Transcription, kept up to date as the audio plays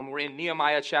We're in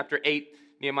Nehemiah chapter 8.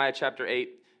 Nehemiah chapter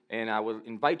 8. And I will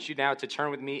invite you now to turn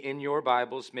with me in your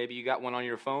Bibles. Maybe you got one on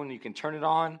your phone. You can turn it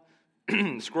on,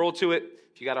 scroll to it.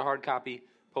 If you got a hard copy,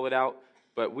 pull it out.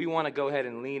 But we want to go ahead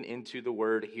and lean into the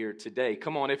word here today.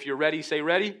 Come on, if you're ready, say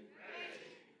ready. Ready.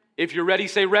 If you're ready,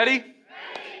 say ready. Ready.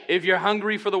 If you're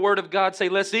hungry for the word of God, say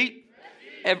let's eat.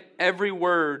 Every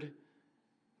word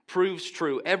proves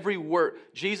true. Every word.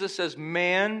 Jesus says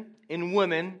man and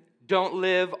women don't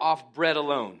live off bread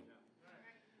alone.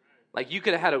 Like you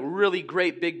could have had a really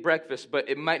great big breakfast, but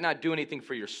it might not do anything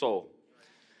for your soul.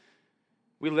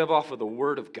 We live off of the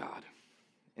word of God.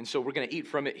 And so we're going to eat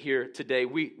from it here today.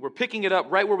 We're picking it up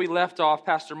right where we left off.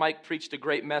 Pastor Mike preached a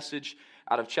great message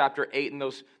out of chapter 8 and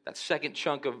that second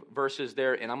chunk of verses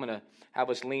there. And I'm going to have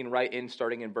us lean right in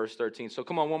starting in verse 13. So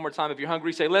come on, one more time. If you're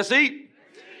hungry, say, let's eat.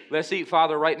 Let's eat,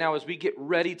 Father, right now as we get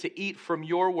ready to eat from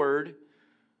your word.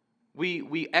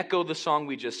 We echo the song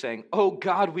we just sang. Oh,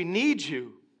 God, we need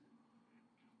you.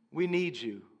 We need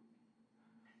you.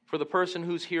 For the person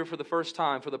who's here for the first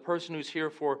time, for the person who's here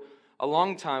for a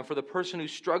long time, for the person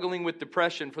who's struggling with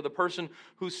depression, for the person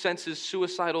who senses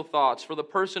suicidal thoughts, for the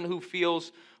person who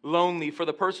feels lonely, for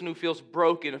the person who feels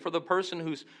broken, for the person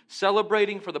who's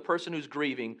celebrating, for the person who's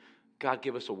grieving, God,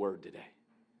 give us a word today.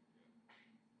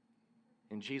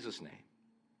 In Jesus' name,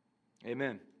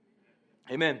 amen.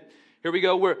 Amen. Here we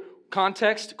go.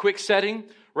 Context, quick setting,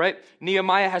 right?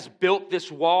 Nehemiah has built this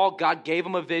wall. God gave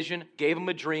him a vision, gave him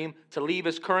a dream to leave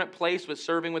his current place with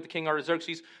serving with the King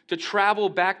Artaxerxes, to travel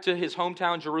back to his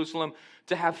hometown, Jerusalem,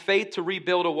 to have faith to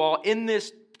rebuild a wall. In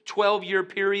this 12-year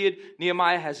period,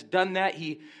 Nehemiah has done that.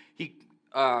 He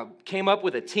came up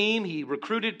with a team. He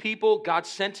recruited people. God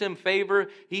sent him favor.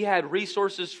 He had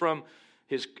resources from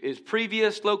his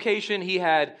previous location. He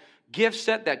had gift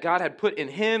set that God had put in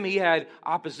him. He had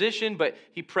opposition, but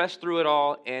he pressed through it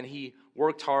all and he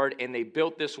worked hard and they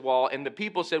built this wall. And the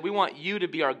people said, we want you to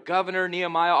be our governor.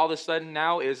 Nehemiah all of a sudden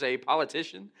now is a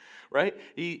politician, right?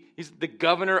 He's the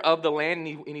governor of the land.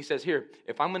 And he says, here,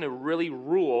 if I'm going to really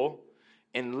rule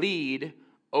and lead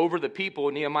over the people,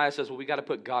 Nehemiah says, well, we got to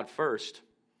put God first.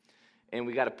 And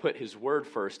we got to put his word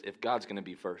first if God's going to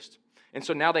be first. And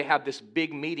so now they have this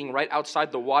big meeting right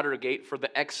outside the water gate for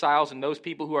the exiles and those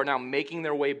people who are now making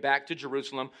their way back to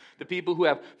Jerusalem, the people who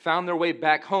have found their way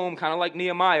back home, kind of like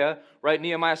Nehemiah, right?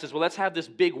 Nehemiah says, well, let's have this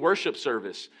big worship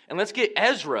service. And let's get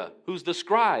Ezra, who's the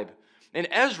scribe. And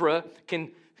Ezra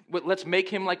let's make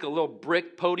him like a little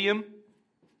brick podium.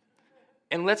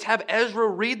 And let's have Ezra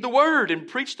read the word and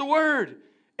preach the word.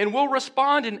 And we'll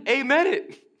respond and amen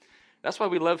it. That's why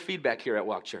we love feedback here at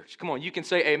Walk Church. Come on, you can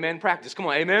say amen, practice. Come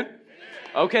on, amen.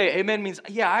 Okay, amen means,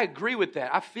 yeah, I agree with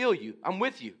that. I feel you. I'm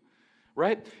with you,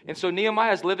 right? And so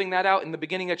Nehemiah is living that out in the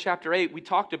beginning of chapter 8. We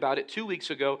talked about it 2 weeks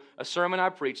ago, a sermon I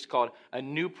preached called A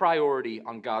New Priority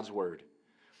on God's Word.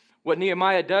 What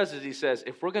Nehemiah does is he says,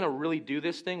 if we're going to really do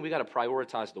this thing, we got to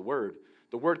prioritize the Word.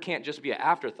 The Word can't just be an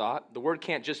afterthought. The Word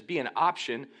can't just be an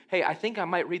option. Hey, I think I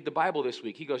might read the Bible this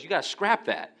week. He goes, you got to scrap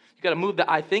that. You got to move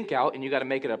the I think out, and you got to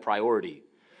make it a priority.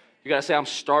 You got to say, I'm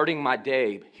starting my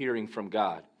day hearing from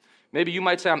God. Maybe you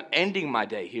might say, I'm ending my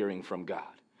day hearing from God.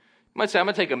 You might say, I'm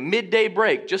going to take a midday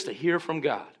break just to hear from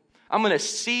God. I'm going to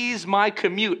seize my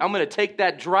commute. I'm going to take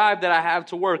that drive that I have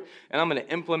to work, and I'm going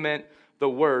to implement the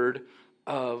word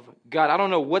of God. I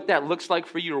don't know what that looks like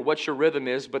for you or what your rhythm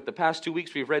is, but the past 2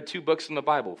 weeks we've read 2 books in the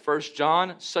Bible. 1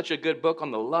 John, such a good book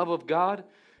on the love of God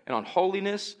and on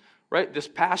holiness. Right? This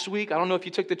past week, I don't know if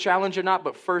you took the challenge or not,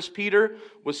 but 1 Peter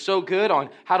was so good on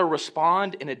how to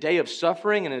respond in a day of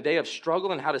suffering and a day of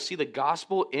struggle and how to see the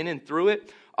gospel in and through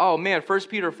it. Oh man, 1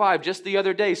 Peter 5 just the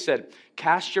other day said,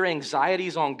 cast your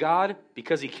anxieties on God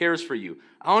because he cares for you.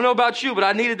 I don't know about you, but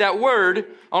I needed that word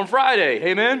on Friday.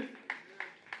 Amen?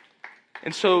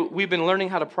 And so we've been learning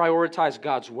how to prioritize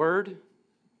God's word.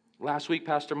 Last week,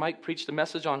 Pastor Mike preached a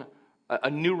message on a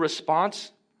new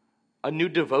response, a new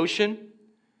devotion.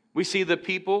 We see the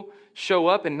people show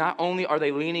up, and not only are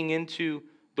they leaning into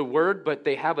the word, but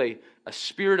they have a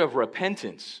spirit of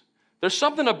repentance. There's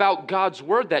something about God's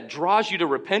word that draws you to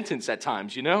repentance at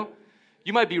times, you know?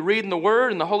 You might be reading the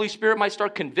word, and the Holy Spirit might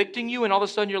start convicting you, and all of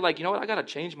a sudden you're like, you know what, I got to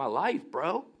change my life,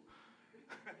 bro.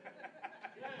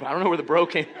 But I don't know where the bro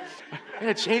came. I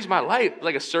got to change my life.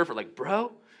 Like a surfer, like,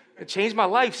 bro, I changed my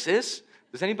life, sis.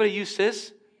 Does anybody use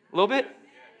sis a little bit?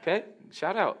 Okay,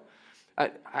 shout out.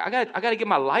 I got to get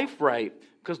my life right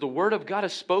because the word of God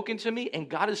has spoken to me and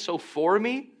God is so for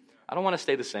me. I don't want to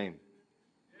stay the same.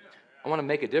 I want to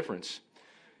make a difference.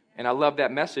 And I love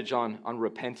that message on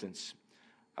repentance,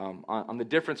 on the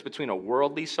difference between a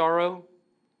worldly sorrow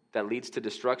that leads to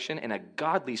destruction and a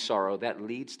godly sorrow that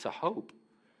leads to hope,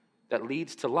 that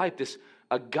leads to life. This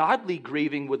A godly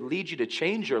grieving would lead you to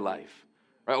change your life.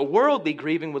 Right? A worldly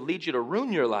grieving would lead you to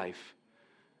ruin your life.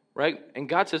 Right? And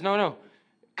God says, no.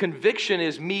 Conviction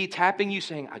is me tapping you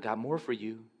saying, I got more for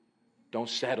you. Don't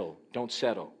settle. Don't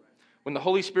settle. When the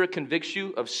Holy Spirit convicts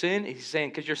you of sin, he's saying,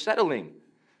 because you're settling.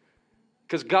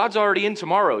 Because God's already in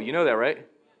tomorrow. You know that, right?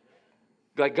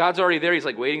 Like God's already there. He's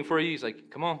like waiting for you. He's like,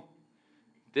 come on.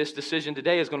 This decision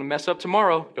today is going to mess up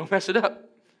tomorrow. Don't mess it up.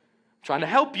 I'm trying to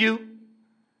help you.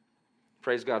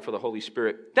 Praise God for the Holy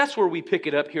Spirit. That's where we pick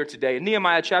it up here today. In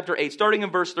Nehemiah chapter 8, starting in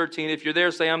verse 13. If you're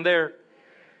there, say I'm there.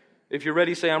 If you're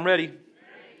ready, say I'm ready.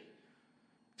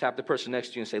 Tap the person next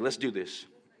to you and say, let's do this.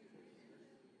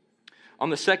 On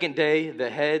the second day, the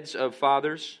heads of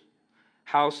fathers'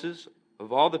 houses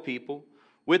of all the people,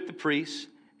 with the priests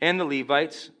and the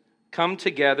Levites, come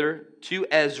together to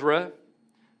Ezra,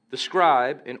 the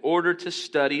scribe, in order to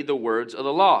study the words of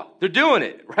the law. They're doing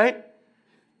it, right?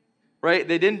 Right?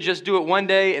 They didn't just do it one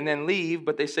day and then leave,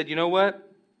 but they said, you know what?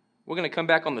 We're going to come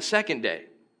back on the second day.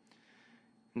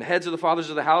 And the heads of the fathers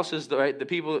of the houses, the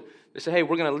people, they say, hey,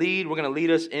 we're going to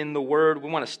lead us in the word. We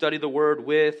want to study the word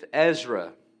with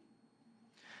Ezra.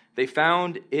 They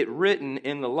found it written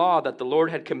in the law that the Lord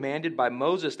had commanded by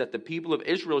Moses that the people of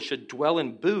Israel should dwell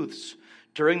in booths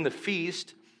during the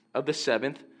feast of the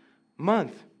 7th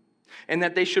month, and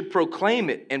that they should proclaim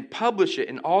it and publish it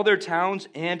in all their towns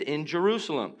and in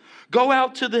Jerusalem. Go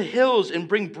out to the hills and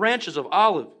bring branches of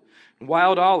olive,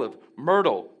 wild olive,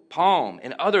 myrtle, palm,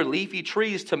 and other leafy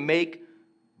trees to make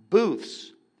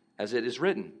booths, as it is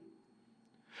written.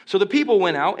 So the people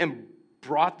went out and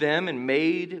brought them and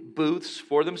made booths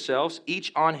for themselves,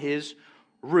 each on his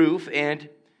roof and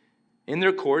in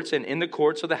their courts, and in the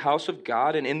courts of the house of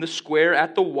God, and in the square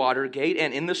at the water gate,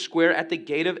 and in the square at the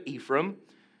gate of Ephraim.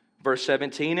 Verse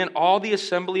 17, and all the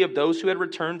assembly of those who had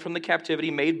returned from the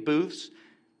captivity made booths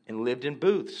and lived in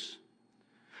booths.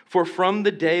 For from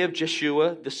the day of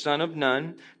Jeshua, the son of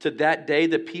Nun, to that day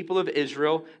the people of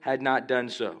Israel had not done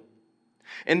so.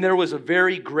 And there was a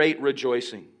very great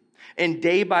rejoicing. And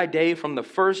day by day, from the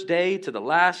first day to the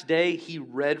last day, he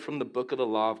read from the book of the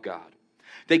law of God.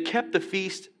 They kept the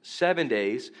feast 7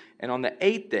 days, and on the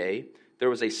 8th day, there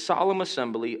was a solemn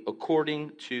assembly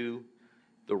according to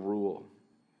the rule.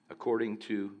 According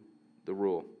to the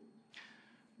rule.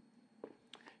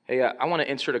 Hey, I want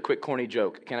to insert a quick corny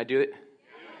joke. Can I do it?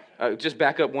 Just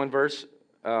back up one verse.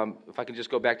 If I can just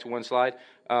go back to one slide.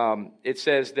 It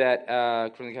says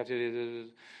that from the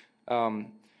captivity,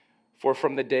 for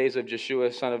from the days of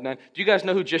Jeshua, son of Nun. Do you guys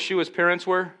know who Jeshua's parents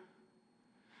were?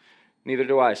 Neither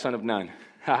do I, son of Nun.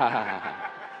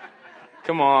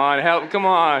 Come on, help, come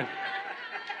on.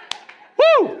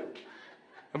 Woo!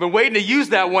 I've been waiting to use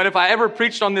that one. If I ever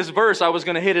preached on this verse, I was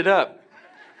going to hit it up.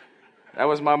 That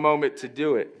was my moment to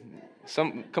do it.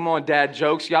 Come on, dad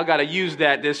jokes. Y'all got to use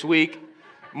that this week.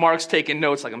 Mark's taking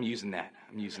notes like, I'm using that.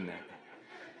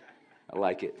 I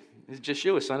like it. It's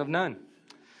Jeshua, son of Nun.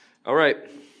 All right,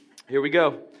 here we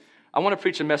go. I want to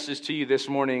preach a message to you this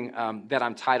morning that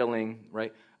I'm titling,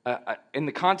 right, in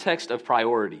the context of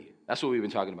priority. That's what we've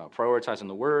been talking about, prioritizing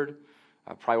the word,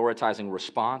 prioritizing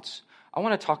response. I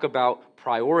want to talk about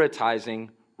prioritizing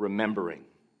remembering.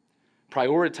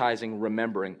 Prioritizing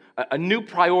remembering. A new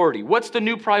priority. What's the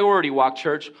new priority, Walk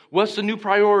Church? What's the new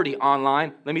priority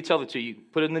online? Let me tell it to you.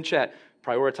 Put it in the chat.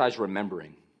 Prioritize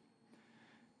remembering.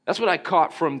 That's what I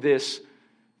caught from this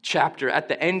chapter at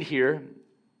the end here.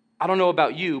 I don't know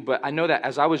about you, but I know that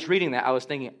as I was reading that, I was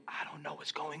thinking, I don't know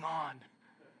what's going on.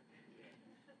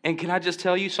 And can I just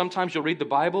tell you, sometimes you'll read the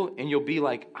Bible and you'll be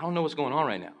like, I don't know what's going on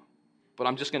right now, but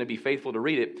I'm just going to be faithful to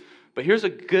read it. But here's a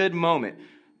good moment.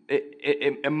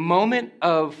 A moment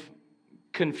of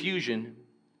confusion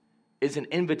is an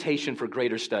invitation for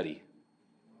greater study.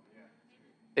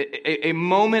 A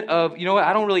moment of, you know what,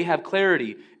 I don't really have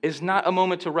clarity is not a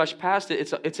moment to rush past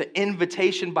it. It's an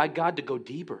invitation by God to go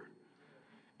deeper.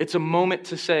 It's a moment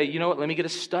to say, you know what, let me get a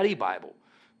study Bible.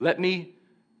 Let me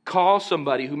call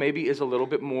somebody who maybe is a little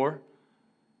bit more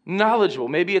knowledgeable.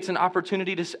 Maybe it's an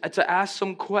opportunity to ask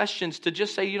some questions, to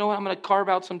just say, you know what, I'm going to carve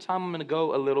out some time. I'm going to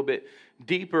go a little bit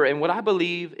deeper. And what I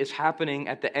believe is happening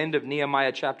at the end of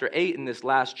Nehemiah chapter 8 in this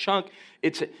last chunk,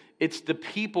 it's the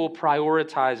people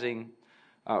prioritizing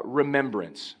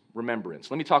remembrance.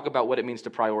 Let me talk about what it means to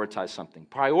prioritize something.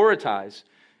 Prioritize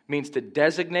means to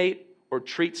designate or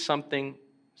treat something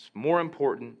as more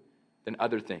important than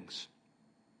other things.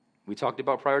 We talked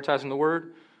about prioritizing the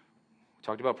word. We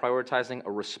talked about prioritizing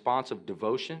a response of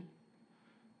devotion.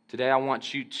 Today I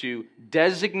want you to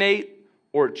designate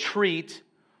or treat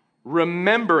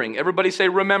remembering. Everybody say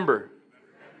remember.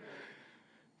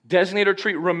 Designate or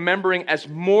treat remembering as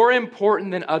more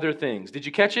important than other things. Did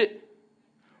you catch it?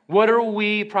 What are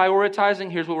we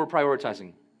prioritizing? Here's what we're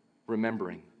prioritizing.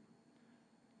 Remembering.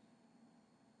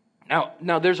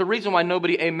 Now, there's a reason why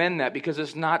nobody amen that, because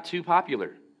it's not too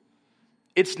popular.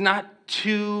 It's not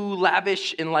too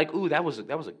lavish and like, ooh, that was a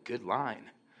good line.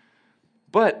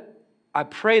 But I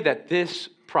pray that this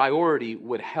priority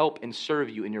would help and serve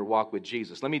you in your walk with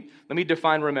Jesus. Let me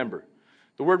define remember.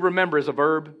 The word remember is a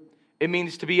verb. It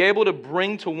means to be able to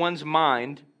bring to one's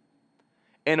mind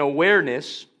an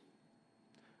awareness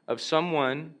of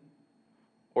someone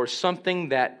or something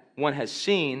that one has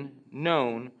seen,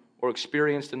 known, or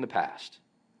experienced in the past.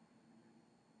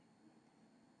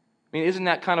 I mean, isn't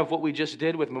that kind of what we just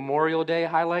did with Memorial Day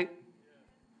highlight?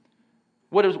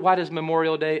 Why does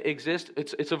Memorial Day exist?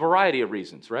 It's a variety of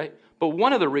reasons, right? But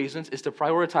one of the reasons is to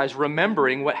prioritize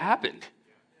remembering what happened.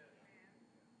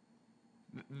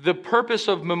 The purpose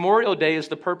of Memorial Day is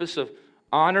the purpose of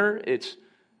honor. It's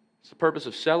the purpose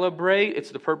of celebrate.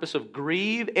 It's the purpose of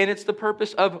grieve. And it's the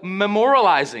purpose of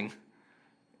memorializing.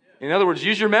 In other words,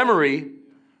 use your memory.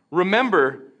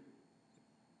 Remember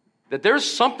that there's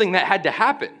something that had to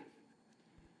happen.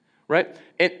 Right?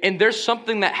 And there's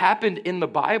something that happened in the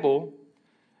Bible,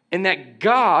 and that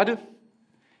God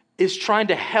is trying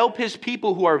to help his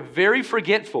people who are very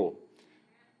forgetful.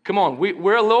 Come on,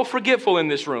 we're a little forgetful in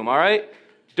this room, all right?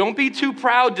 Don't be too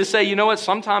proud to say, you know what,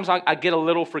 sometimes I get a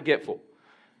little forgetful.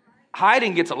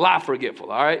 Hayden gets a lot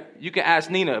forgetful, all right? You can ask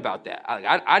Nina about that.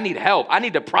 I need help. I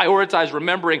need to prioritize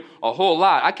remembering a whole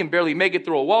lot. I can barely make it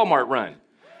through a Walmart run.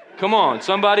 Come on,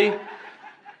 somebody.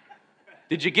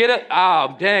 Did you get it?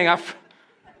 Oh, dang,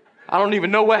 I don't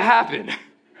even know what happened.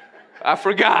 I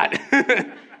forgot.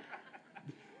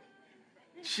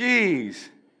 Jeez.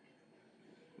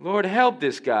 Lord, help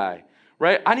this guy,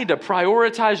 right? I need to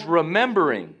prioritize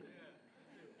remembering.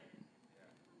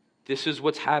 This is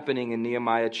what's happening in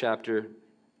Nehemiah chapter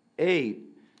 8.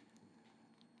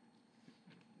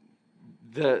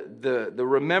 The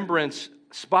remembrance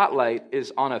spotlight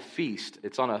is on a feast.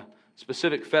 It's on a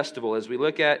specific festival. As we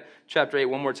look at chapter 8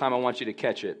 one more time, I want you to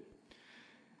catch it.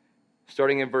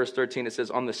 Starting in verse 13, it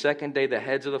says, on the second day, the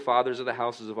heads of the fathers of the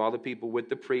houses of all the people with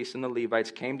the priests and the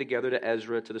Levites came together to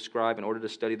Ezra, to the scribe, in order to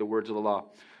study the words of the law.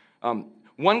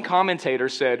 One commentator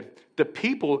said, the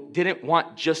people didn't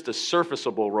want just a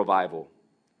surfaceable revival.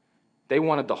 They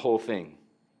wanted the whole thing.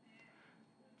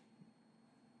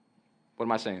 What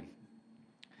am I saying?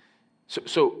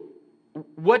 So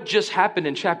what just happened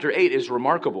in chapter 8 is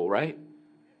remarkable, right?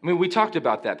 I mean, we talked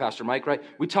about that, Pastor Mike, right?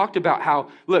 We talked about how,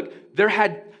 look,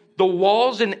 the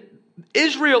walls in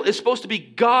Israel is supposed to be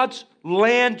God's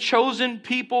land, chosen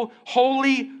people,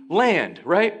 holy land,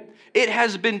 right? It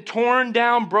has been torn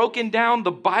down, broken down.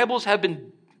 The Bibles have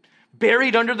been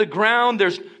buried under the ground.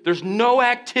 There's no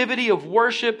activity of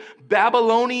worship.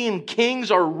 Babylonian kings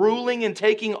are ruling and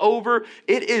taking over.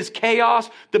 It is chaos.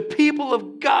 The people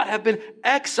of God have been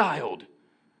exiled.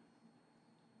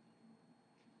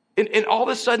 And all of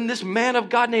a sudden, this man of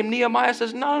God named Nehemiah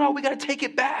says, no, we got to take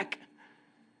it back.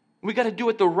 We got to do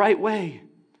it the right way.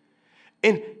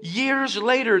 And years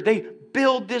later, they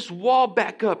build this wall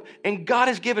back up. And God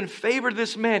has given favor to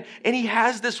this man. And he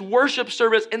has this worship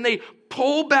service. And they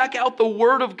pull back out the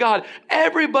word of God.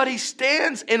 Everybody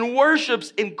stands and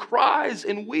worships and cries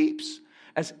and weeps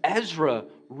as Ezra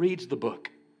reads the book.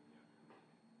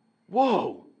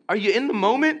 Whoa, are you in the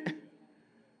moment?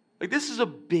 Like, this is a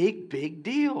big, big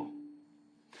deal.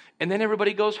 And then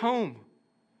everybody goes home.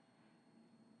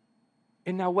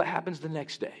 And now what happens the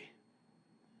next day?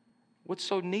 What's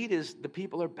so neat is the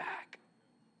people are back.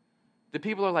 The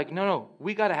people are like, no,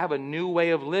 we got to have a new way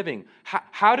of living.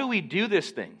 How do we do this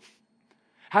thing?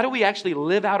 How do we actually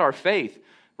live out our faith?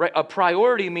 Right? A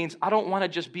priority means I don't want to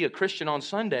just be a Christian on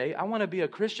Sunday. I want to be a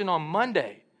Christian on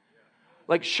Monday.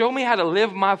 Like, show me how to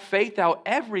live my faith out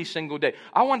every single day.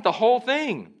 I want the whole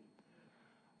thing.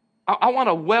 I want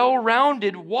a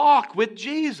well-rounded walk with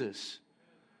Jesus.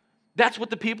 That's what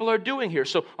the people are doing here.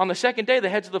 So on the second day, the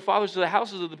heads of the fathers of the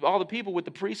houses of all the people with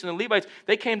the priests and the Levites,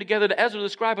 they came together to Ezra the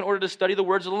scribe in order to study the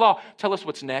words of the law. Tell us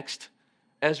what's next,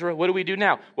 Ezra. What do we do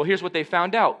now? Well, here's what they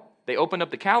found out. They opened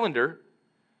up the calendar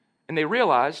and they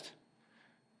realized,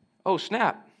 oh,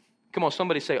 snap. Come on,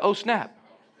 somebody say, oh, snap.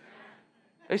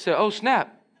 They said, oh,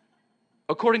 snap.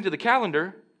 According to the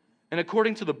calendar and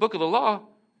according to the book of the law,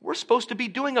 we're supposed to be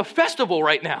doing a festival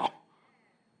right now.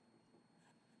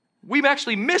 We've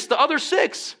actually missed the other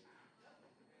 6.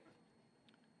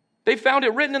 They found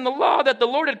it written in the law that the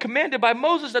Lord had commanded by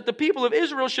Moses that the people of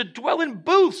Israel should dwell in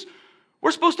booths.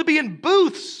 We're supposed to be in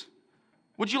booths.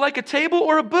 Would you like a table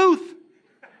or a booth?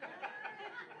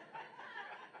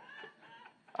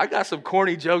 I got some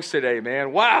corny jokes today,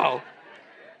 man. Wow.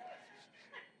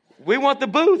 We want the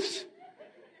booths.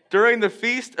 During the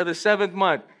feast of the 7th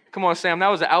month. Come on, Sam, that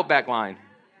was an Outback line.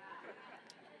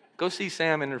 Go see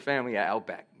Sam and her family at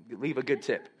Outback. Leave a good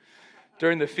tip.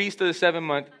 During the feast of the 7th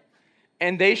month,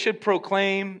 and they should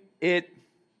proclaim it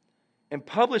and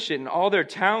publish it in all their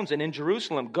towns and in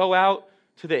Jerusalem. Go out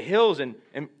to the hills and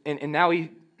now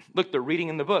look, they're reading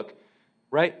in the book,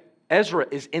 right? Ezra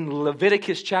is in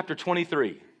Leviticus chapter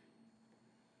 23.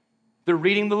 They're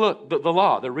reading the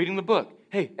law. They're reading the book.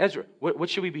 Hey, Ezra, what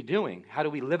should we be doing? How do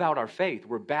we live out our faith?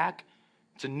 We're back.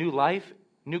 It's a new life,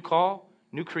 new call,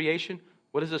 new creation.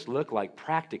 What does this look like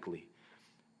practically?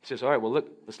 He says, all right, well,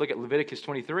 let's look at Leviticus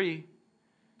 23.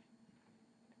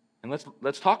 And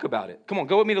let's talk about it. Come on,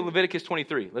 go with me to Leviticus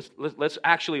 23. Let's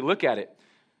actually look at it.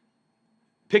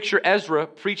 Picture Ezra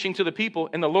preaching to the people,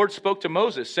 and the Lord spoke to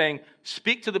Moses, saying,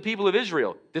 speak to the people of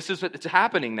Israel. This is what's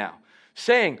happening now.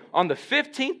 Saying, on the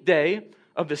 15th day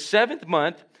of the 7th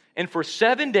month, and for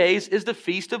 7 days is the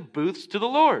feast of booths to the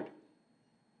Lord.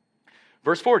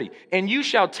 Verse 40, and you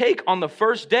shall take on the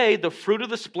first day the fruit of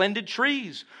the splendid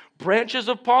trees, branches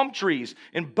of palm trees,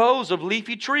 and boughs of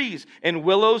leafy trees, and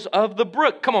willows of the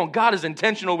brook. Come on, God is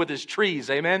intentional with his trees,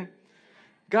 amen?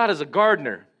 God is a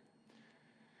gardener.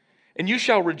 And you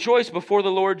shall rejoice before the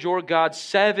Lord your God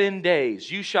 7 days.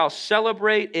 You shall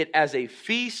celebrate it as a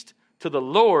feast to the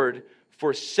Lord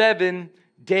for 7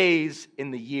 days in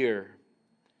the year.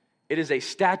 It is a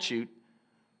statute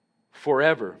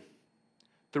forever.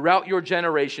 Throughout your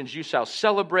generations, you shall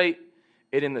celebrate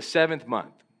it in the 7th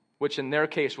month, which in their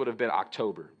case would have been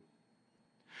October.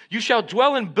 You shall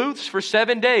dwell in booths for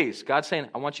 7 days. God's saying,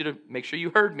 I want you to make sure you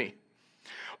heard me.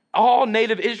 All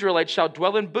native Israelites shall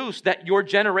dwell in booths, that your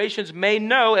generations may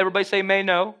know, everybody say may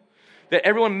know, that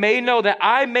everyone may know that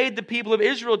I made the people of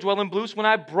Israel dwell in booths when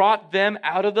I brought them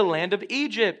out of the land of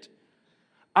Egypt.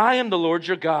 I am the Lord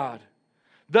your God.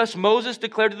 Thus Moses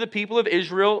declared to the people of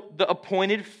Israel the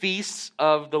appointed feasts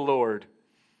of the Lord.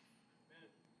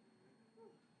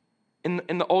 In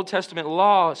the Old Testament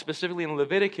law, specifically in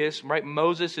Leviticus, right,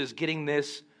 Moses is getting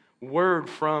this word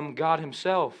from God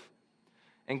himself.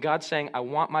 And God's saying, I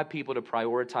want my people to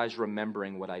prioritize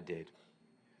remembering what I did.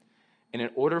 And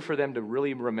in order for them to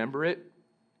really remember it,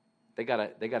 they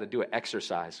gotta do an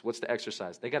exercise. What's the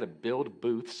exercise? They gotta build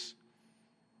booths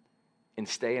and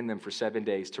stay in them for 7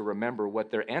 days to remember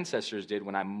what their ancestors did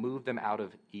when I moved them out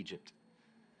of Egypt.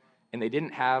 And they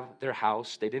didn't have their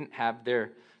house. They didn't have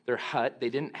their hut. They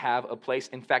didn't have a place.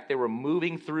 In fact, they were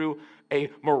moving through a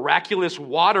miraculous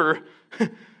water.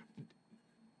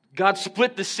 God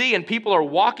split the sea and people are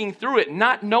walking through it,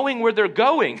 not knowing where they're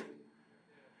going.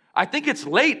 I think it's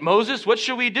late, Moses. What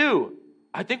should we do?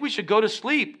 I think we should go to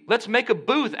sleep. Let's make a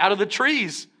booth out of the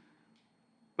trees.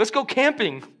 Let's go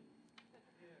camping.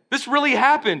 This really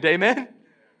happened, amen?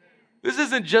 This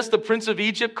isn't just the Prince of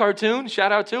Egypt cartoon,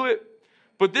 shout out to it,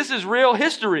 but this is real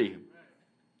history.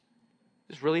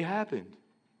 This really happened.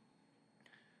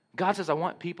 God says, I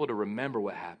want people to remember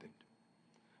what happened.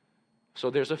 So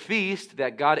there's a feast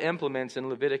that God implements in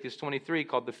Leviticus 23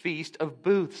 called the Feast of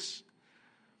Booths,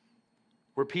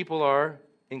 where people are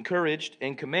encouraged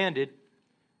and commanded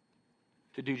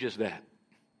to do just that.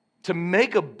 To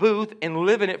make a booth and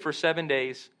live in it for 7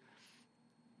 days.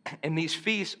 And these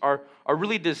feasts are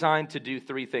really designed to do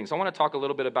three things. I want to talk a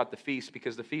little bit about the feasts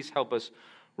because the feasts help us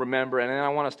remember, and then I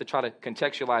want us to try to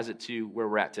contextualize it to where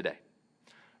we're at today.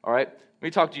 All right? Let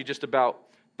me talk to you just about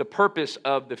the purpose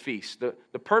of the feast.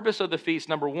 The purpose of the feast,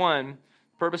 number one,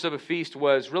 purpose of a feast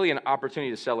was really an opportunity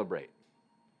to celebrate.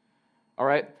 All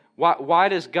right? Why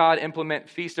does God implement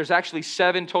feasts? There's actually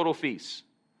 7 total feasts.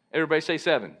 Everybody say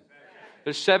 7.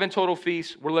 There's 7 total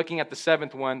feasts. We're looking at the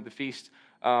 7th one, the feast.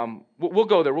 We'll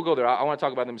go there. I want to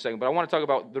talk about them in a second, but I want to talk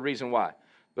about the reason why.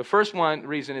 The first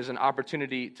reason is an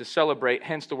opportunity to celebrate,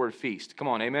 hence the word feast. Come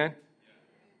on, amen?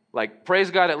 Like,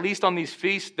 praise God, at least on these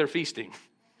feasts, they're feasting.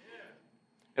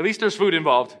 At least there's food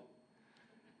involved.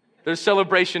 There's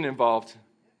celebration involved,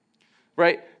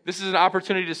 right? This is an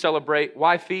opportunity to celebrate.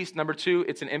 Why feast? Number 2,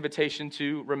 it's an invitation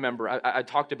to remember. I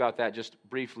talked about that just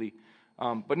briefly.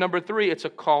 But number 3, it's a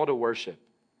call to worship.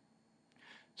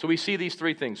 So we see these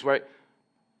 3 things, right?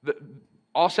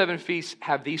 All 7 feasts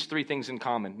have these 3 things in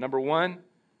common. Number 1,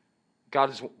 God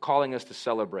is calling us to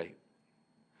celebrate.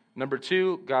 Number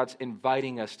 2, God's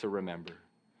inviting us to remember.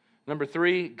 Number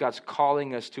 3, God's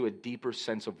calling us to a deeper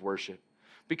sense of worship.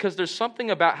 Because there's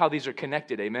something about how these are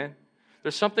connected, amen?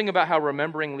 There's something about how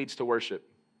remembering leads to worship.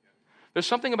 There's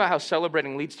something about how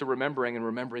celebrating leads to remembering and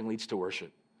remembering leads to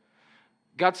worship.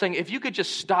 God's saying, if you could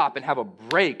just stop and have a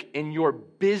break in your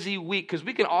busy week, because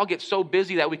we can all get so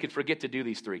busy that we could forget to do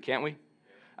these 3, can't we?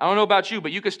 I don't know about you,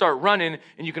 but you can start running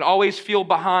and you can always feel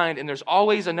behind, and there's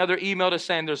always another email to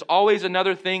send. There's always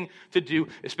another thing to do,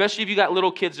 especially if you got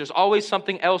little kids. There's always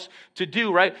something else to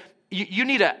do, right? You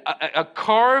need a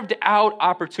carved out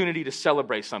opportunity to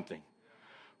celebrate something.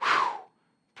 Whew.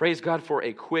 Praise God for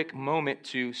a quick moment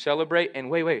to celebrate. And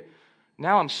wait.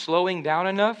 Now I'm slowing down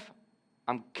enough.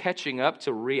 I'm catching up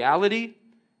to reality.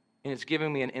 And it's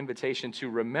giving me an invitation to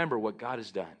remember what God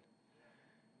has done.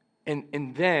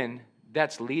 And then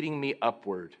that's leading me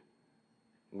upward.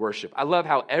 Worship. I love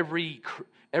how every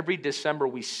December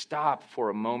we stop for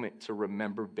a moment to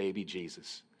remember baby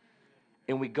Jesus.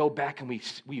 And we go back and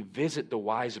we visit the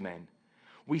wise men.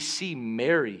 We see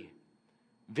Mary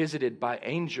visited by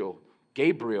angel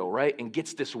Gabriel, right? And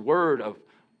gets this word of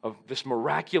this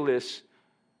miraculous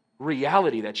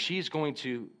reality that she's going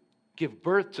to give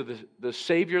birth to the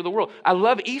Savior of the world. I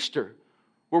love Easter,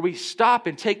 where we stop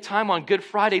and take time on Good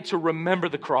Friday to remember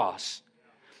the cross.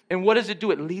 And what does it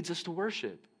do? It leads us to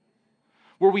worship.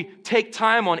 Where we take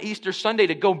time on Easter Sunday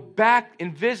to go back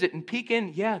and visit and peek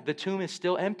in, yeah, the tomb is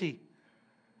still empty.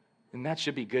 And that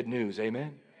should be good news,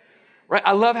 amen? Right?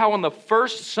 I love how on the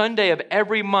first Sunday of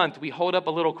every month, we hold up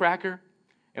a little cracker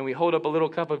and we hold up a little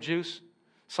cup of juice.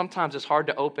 Sometimes it's hard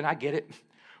to open, I get it.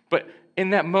 But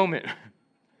in that moment,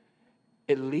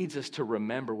 it leads us to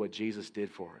remember what Jesus did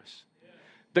for us.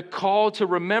 The call to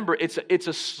remember, it's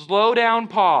a slow down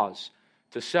pause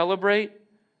to celebrate,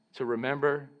 to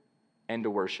remember, and to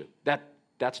worship.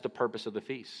 That's the purpose of the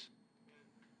feast.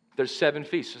 There's 7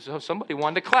 feasts. So somebody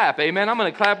wanted to clap. Amen. I'm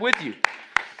going to clap with you.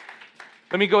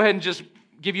 Let me go ahead and just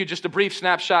give you just a brief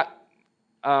snapshot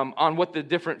on what the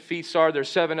different feasts are. There's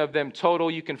 7 of them total.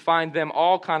 You can find them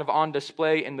all kind of on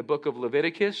display in the book of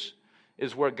Leviticus,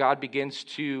 is where God begins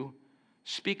to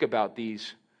speak about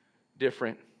these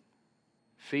different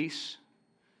feasts.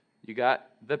 You got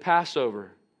the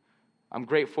Passover. I'm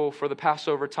grateful for the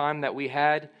Passover time that we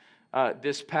had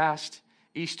this past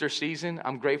Easter season.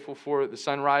 I'm grateful for the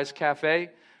Sunrise Cafe.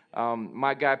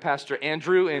 My guy, Pastor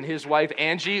Andrew, and his wife,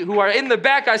 Angie, who are in the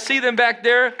back. I see them back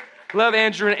there. Love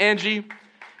Andrew and Angie.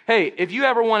 Hey, if you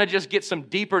ever want to just get some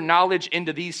deeper knowledge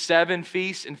into these 7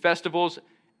 feasts and festivals,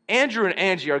 Andrew and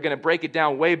Angie are going to break it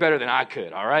down way better than I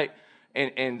could, all right?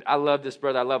 And I love this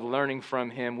brother. I love learning from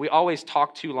him. We always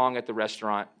talk too long at the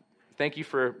restaurant. Thank you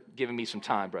for giving me some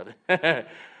time, brother.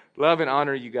 Love and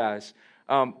honor you guys.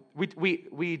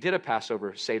 We did a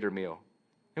Passover Seder meal.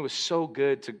 It was so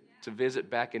good to visit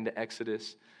back into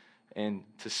Exodus and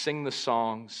to sing the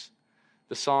songs.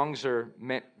 The songs are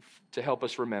meant to help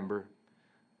us remember,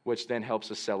 which then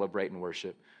helps us celebrate and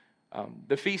worship.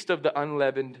 The Feast of the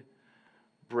Unleavened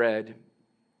Bread,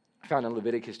 found in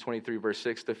Leviticus 23, verse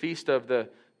 6. The Feast of the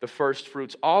First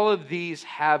Fruits. All of these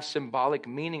have symbolic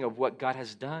meaning of what God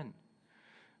has done.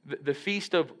 The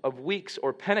Feast of Weeks,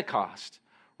 or Pentecost,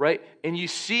 right? And you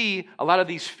see a lot of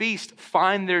these feasts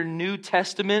find their New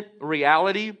Testament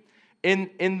reality in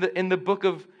the book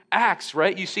of Acts,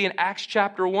 right? You see in Acts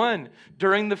chapter 1,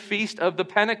 during the Feast of the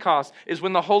Pentecost is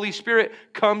when the Holy Spirit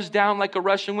comes down like a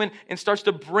rushing wind and starts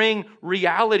to bring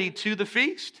reality to the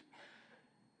feast.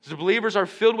 The believers are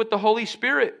filled with the Holy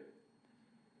Spirit.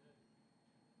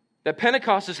 That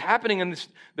Pentecost is happening in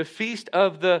the Feast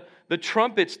of the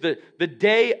Trumpets, the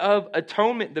Day of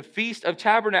Atonement, the Feast of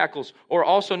Tabernacles, or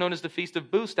also known as the Feast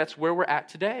of Booths. That's where we're at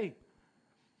today.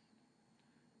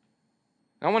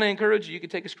 I want to encourage you, you can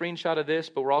take a screenshot of this,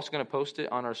 but we're also going to post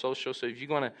it on our social. So if you're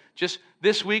going to, just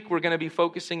this week, we're going to be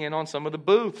focusing in on some of the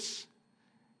booths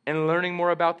and learning more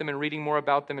about them and reading more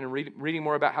about them and reading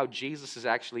more about how Jesus is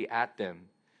actually at them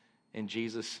and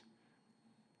Jesus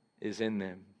is in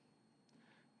them.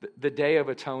 The Day of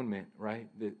Atonement, right?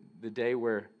 The day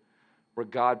where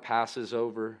God passes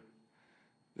over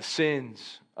the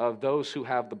sins of those who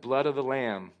have the blood of the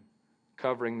Lamb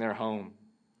covering their home.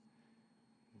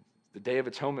 The Day of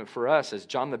Atonement for us, as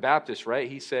John the Baptist,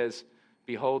 right? He says,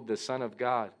 behold the Son of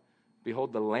God.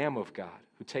 Behold the Lamb of God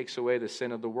who takes away the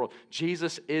sin of the world.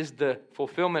 Jesus is the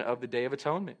fulfillment of the Day of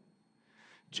Atonement.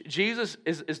 Jesus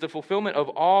is the fulfillment of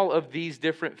all of these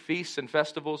different feasts and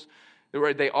festivals.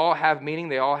 They all have meaning.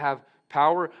 They all have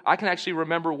power. I can actually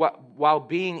remember while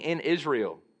being in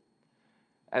Israel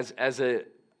as a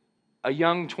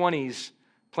young 20s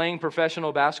playing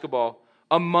professional basketball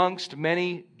amongst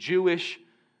many Jewish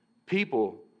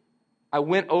people. I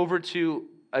went over to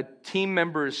a team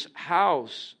member's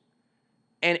house,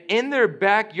 and in their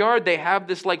backyard, they have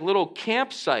this like little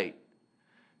campsite.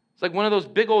 It's like one of those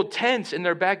big old tents in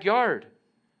their backyard.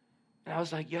 And I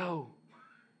was like, yo,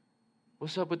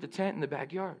 what's up with the tent in the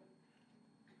backyard?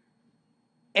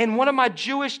 And one of my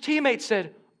Jewish teammates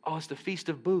said, oh, it's the Feast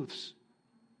of Booths.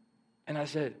 And I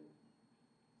said,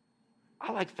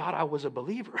 I thought I was a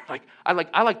believer. I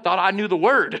thought I knew the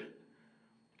word.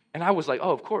 And I was like,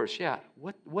 oh, of course, yeah.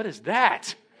 What is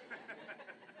that?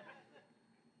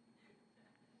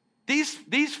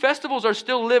 These festivals are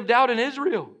still lived out in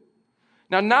Israel.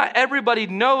 Now, not everybody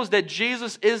knows that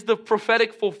Jesus is the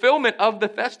prophetic fulfillment of the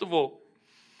festival.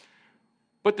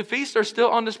 But the feasts are still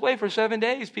on display for 7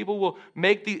 days. People will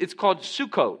make it's called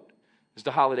Sukkot. It's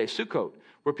the holiday, Sukkot,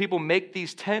 where people make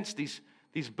these tents,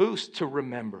 these booths to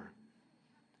remember,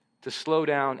 to slow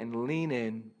down and lean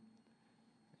in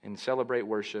and celebrate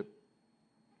worship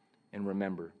and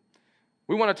remember.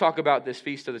 We want to talk about this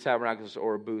Feast of the Tabernacles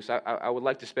or booths. I would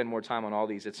like to spend more time on all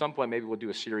these. At some point, maybe we'll do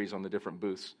a series on the different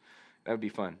booths. That would be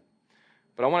fun.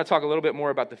 But I want to talk a little bit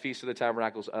more about the Feast of the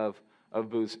Tabernacles of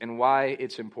booths and why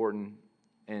it's important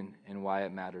and why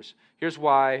it matters. Here's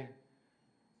why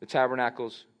the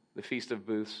Tabernacles, the Feast of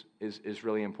Booths, is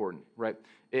really important, right?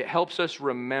 It helps us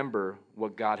remember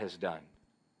what God has done.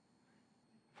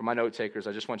 For my note takers,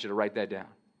 I just want you to write that down.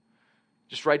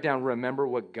 Just write down, remember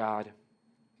what God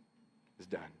has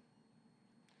done.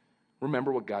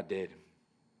 Remember what God did.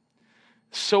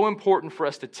 So important for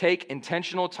us to take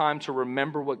intentional time to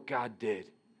remember what God did.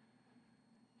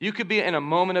 You could be in a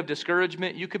moment of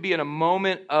discouragement. You could be in a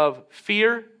moment of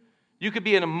fear. You could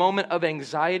be in a moment of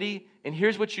anxiety. And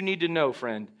here's what you need to know,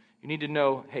 friend. You need to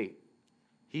know, hey,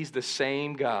 He's the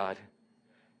same God.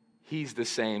 He's the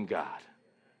same God.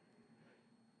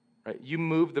 Right? You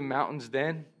move the mountains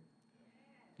then,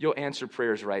 you'll answer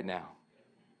prayers right now.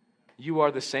 You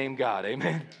are the same God.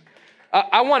 Amen.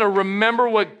 I want to remember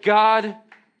what God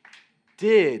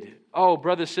did. Oh,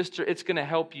 brother, sister, it's going to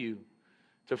help you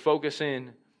to focus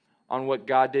in on what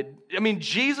God did. I mean,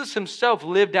 Jesus himself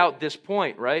lived out this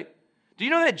point, right? Do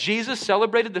you know that Jesus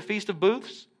celebrated the Feast of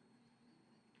Booths?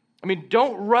 I mean,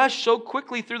 don't rush so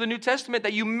quickly through the New Testament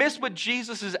that you miss what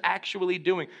Jesus is actually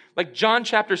doing. Like John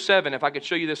chapter 7, if I could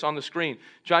show you this on the screen.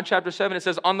 John chapter 7, it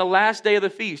says, on the last day of the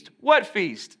feast. What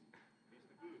feast?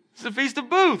 It's the Feast of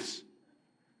Booths.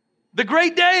 The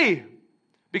great day.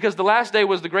 Because the last day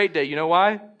was the great day. You know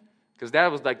why? Because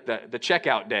that was like the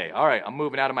checkout day. All right, I'm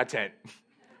moving out of my tent.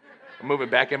 I'm moving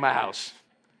back in my house.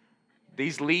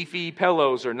 These leafy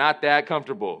pillows are not that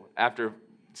comfortable after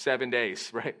 7 days,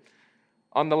 right?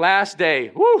 On the last day,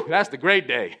 whoo, that's the great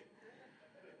day.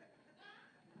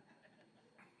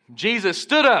 Jesus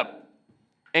stood up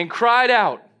and cried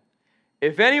out,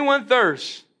 if anyone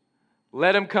thirsts,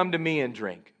 let him come to me and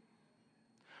drink.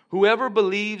 Whoever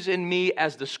believes in me,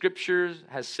 as the scriptures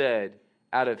has said,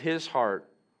 out of his heart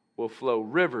will flow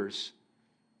rivers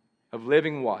of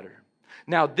living water.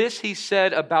 Now this he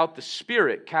said about the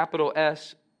Spirit, capital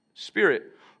S, Spirit,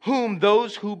 whom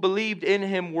those who believed in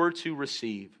him were to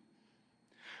receive.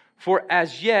 For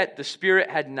as yet the Spirit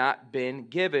had not been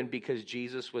given because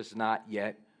Jesus was not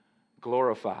yet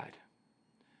glorified.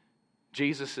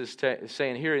 Jesus is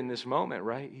saying here in this moment,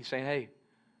 right? He's saying, hey,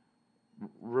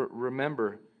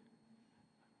 remember,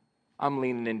 I'm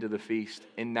leaning into the feast.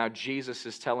 And now Jesus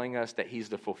is telling us that he's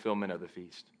the fulfillment of the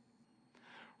feast.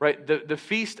 Right? The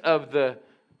Feast of the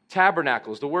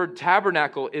Tabernacles. The word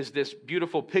tabernacle is this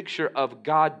beautiful picture of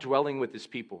God dwelling with his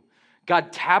people.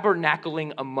 God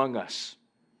tabernacling among us.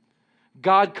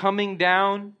 God coming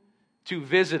down to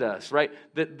visit us, right?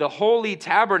 The holy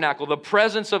tabernacle, the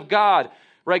presence of God,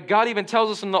 right? God even tells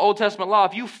us in the Old Testament law,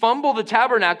 if you fumble the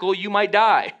tabernacle, you might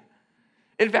die.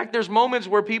 In fact, there's moments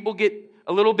where people get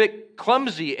a little bit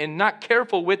clumsy and not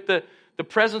careful with the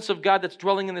presence of God that's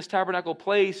dwelling in this tabernacle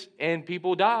place, and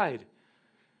people died.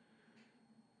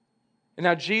 And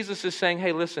now Jesus is saying,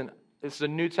 hey, listen, this is a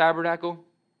new tabernacle.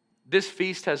 This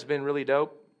feast has been really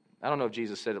dope. I don't know if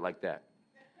Jesus said it like that.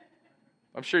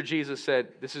 I'm sure Jesus said,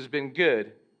 this has been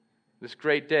good, this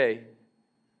great day.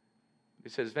 He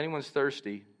says, if anyone's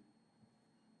thirsty,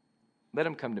 let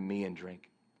him come to me and drink.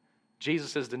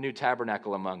 Jesus is the new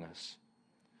tabernacle among us.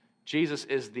 Jesus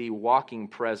is the walking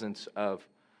presence of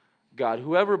God.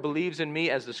 Whoever believes in me,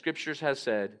 as the scriptures has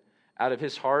said, out of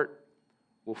his heart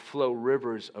will flow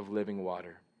rivers of living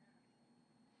water.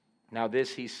 Now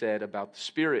this he said about the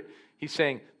Spirit. He's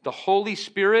saying the Holy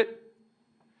Spirit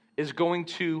is going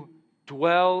to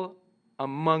dwell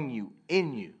among you,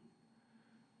 in you.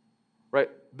 Right?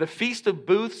 The Feast of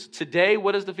Booths today,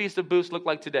 what does the Feast of Booths look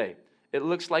like today? It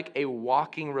looks like a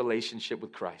walking relationship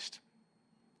with Christ.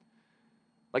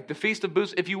 Like the Feast of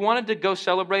Booths, if you wanted to go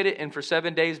celebrate it and for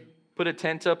 7 days put a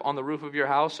tent up on the roof of your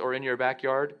house or in your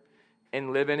backyard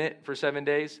and live in it for 7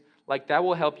 days, like that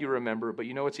will help you remember. But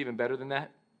you know what's even better than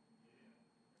that?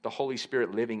 The Holy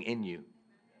Spirit living in you,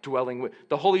 dwelling with,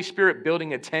 the Holy Spirit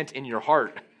building a tent in your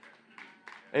heart.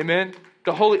 Amen?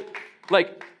 The Holy,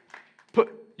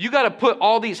 You got to put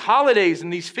all these holidays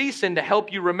and these feasts in to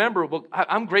help you remember. Well,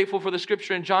 I'm grateful for the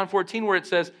scripture in John 14 where it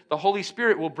says the Holy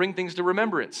Spirit will bring things to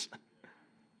remembrance.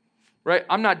 Right?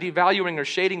 I'm not devaluing or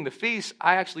shading the feasts.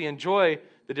 I actually enjoy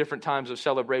the different times of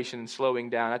celebration and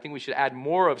slowing down. I think we should add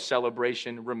more of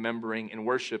celebration, remembering, and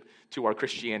worship to our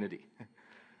Christianity.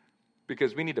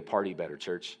 Because we need to party better,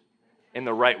 church, in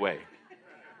the right way.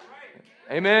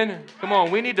 Amen. Come on,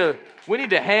 we need to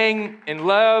hang and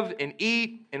love and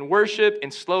eat and worship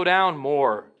and slow down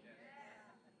more.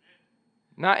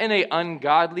 Not in an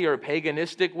ungodly or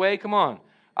paganistic way. Come on.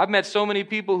 I've met so many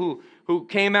people who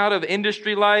came out of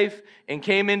industry life and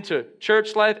came into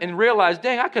church life and realized,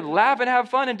 dang, I could laugh and have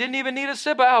fun and didn't even need a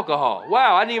sip of alcohol.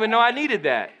 Wow, I didn't even know I needed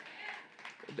that.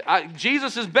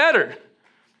 Jesus is better.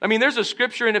 I mean, there's a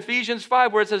scripture in Ephesians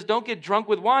 5 where it says, don't get drunk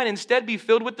with wine, instead be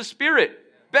filled with the Spirit.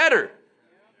 Better.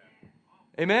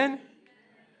 Amen?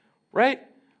 Right?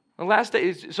 The last day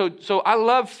is, so I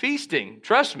love feasting.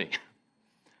 Trust me.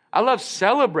 I love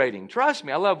celebrating. Trust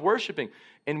me. I love worshiping.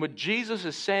 And what Jesus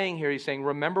is saying here, he's saying,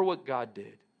 remember what God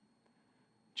did.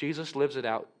 Jesus lives it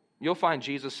out. You'll find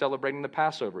Jesus celebrating the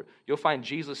Passover. You'll find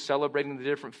Jesus celebrating the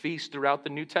different feasts throughout the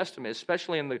New Testament,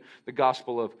 especially in the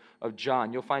Gospel of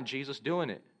John. You'll find Jesus doing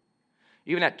it.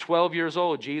 Even at 12 years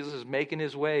old, Jesus is making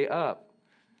his way up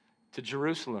to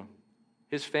Jerusalem.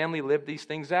 His family lived these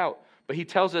things out. But he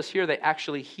tells us here that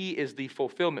actually he is the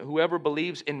fulfillment. Whoever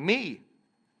believes in me,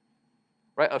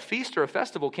 right? A feast or a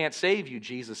festival can't save you.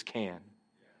 Jesus can.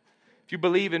 If you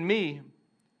believe in me,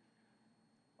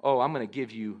 I'm going to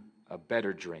give you a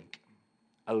better drink,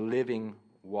 a living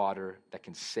water that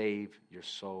can save your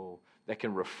soul, that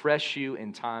can refresh you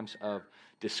in times of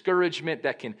discouragement,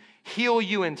 that can heal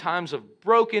you in times of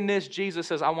brokenness. Jesus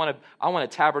says, I want to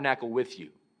tabernacle with you.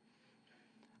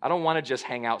 I don't want to just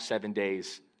hang out 7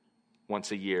 days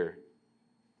once a year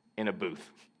in a booth.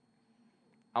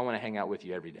 I want to hang out with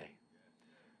you every day.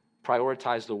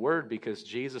 Prioritize the word because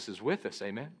Jesus is with us.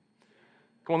 Amen.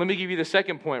 Come on, let me give you the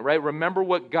second point, right? Remember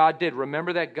what God did.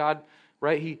 Remember that God,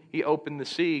 right? He opened the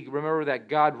sea. Remember that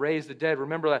God raised the dead.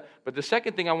 Remember that. But the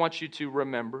second thing I want you to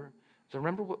remember is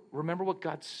remember what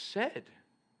God said.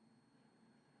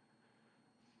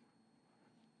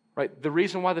 Right? The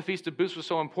reason why the Feast of Booths was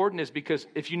so important is because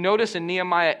if you notice in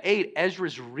Nehemiah 8,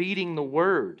 Ezra's reading the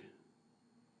word.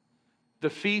 The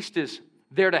feast is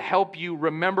there to help you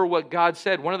remember what God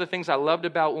said. One of the things I loved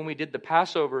about when we did the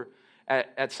Passover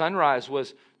at Sunrise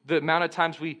was the amount of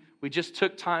times we just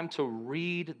took time to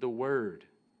read the word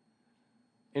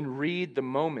and read the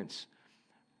moments.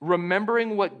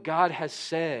 Remembering what God has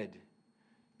said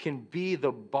can be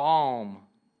the balm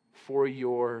for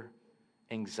your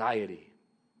anxiety.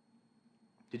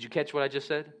 Did you catch what I just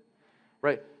said?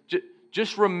 Right?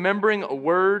 Just remembering a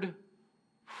word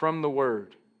from the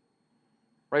word.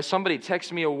 Right? Somebody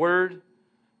texted me a word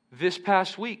this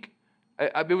past week.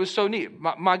 It was so neat.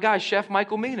 My guy, Chef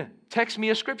Michael Mina, texted me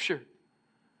a scripture.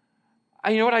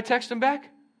 You know what I texted him back?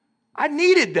 I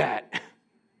needed that.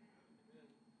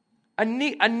 I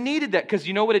needed that because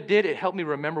you know what it did? It helped me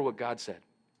remember what God said.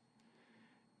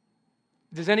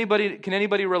 Can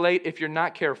anybody relate? If you're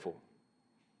not careful,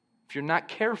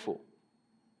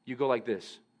 you go like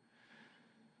this.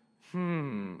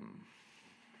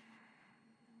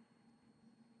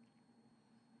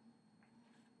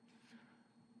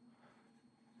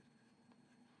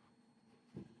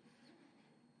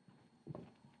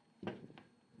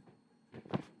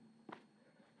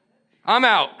 I'm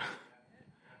out.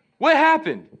 What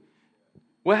happened?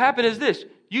 What happened is this.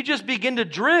 You just begin to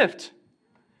drift.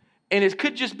 And it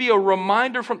could just be a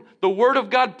reminder from the Word of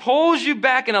God pulls you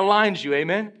back and aligns you.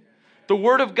 Amen? The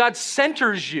Word of God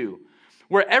centers you.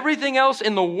 Where everything else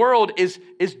in the world is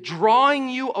drawing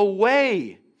you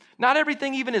away. Not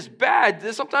everything even is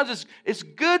bad. Sometimes it's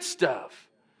good stuff.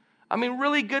 I mean,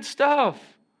 really good stuff.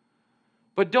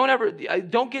 But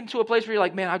don't get into a place where you're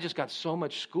like, man, I just got so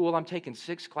much school. I'm taking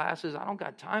 6 classes. I don't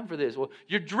got time for this. Well,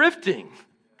 you're drifting.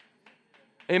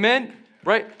 Amen?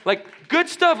 Right? Like good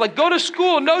stuff, like go to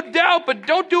school, no doubt, but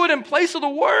don't do it in place of the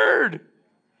word.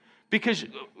 Because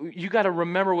you got to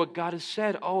remember what God has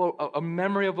said. A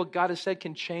memory of what God has said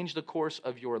can change the course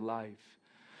of your life.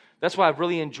 That's why I've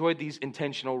really enjoyed these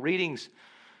intentional readings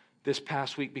this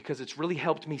past week because it's really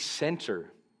helped me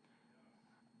center.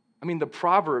 I mean, the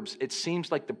Proverbs, it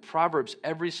seems like the Proverbs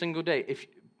every single day. If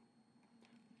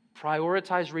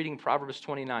prioritize reading Proverbs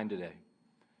 29 today.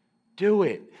 Do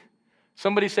it.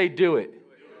 Somebody say, do it.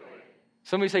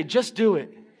 Somebody say, just do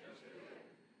it.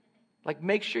 Like,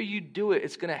 make sure you do it.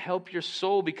 It's going to help your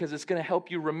soul because it's going to help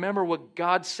you remember what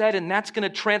God said, and that's going to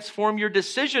transform your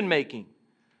decision making.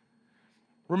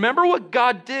 Remember what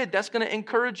God did. That's going to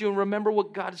encourage you. And remember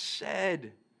what God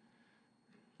said.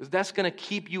 Because that's going to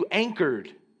keep you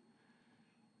anchored.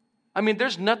 I mean,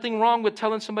 there's nothing wrong with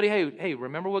telling somebody, hey,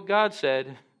 remember what God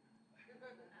said.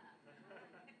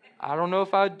 I don't know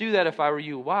if I would do that if I were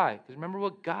you. Why? Because remember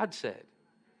what God said.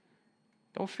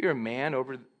 Don't fear man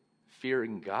over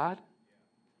fearing God.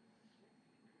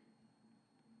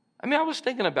 I mean, I was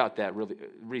thinking about that really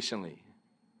recently.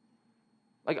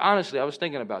 Like, honestly, I was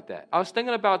thinking about that. I was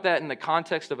thinking about that in the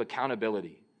context of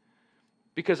accountability.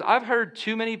 Because I've heard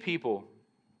too many people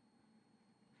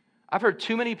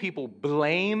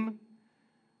blame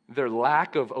their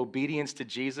lack of obedience to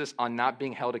Jesus on not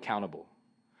being held accountable.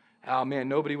 Oh, man,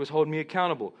 nobody was holding me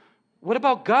accountable. What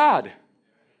about God?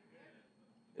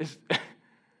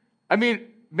 I mean,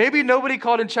 maybe nobody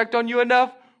called and checked on you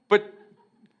enough, but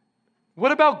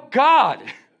what about God?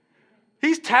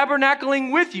 He's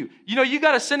tabernacling with you. You know, you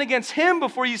got to sin against him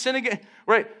before you sin against,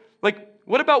 right? Like,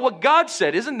 what about what God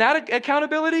said? Isn't that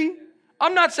accountability?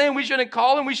 I'm not saying we shouldn't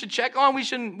call and we should check on, we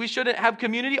shouldn't have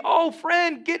community. Oh,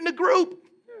 friend, get in a group.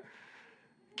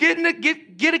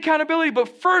 Get accountability,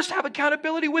 but first have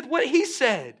accountability with what he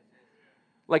said.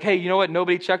 Like, hey, you know what?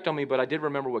 Nobody checked on me, but I did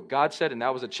remember what God said, and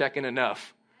that was a check-in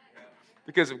enough.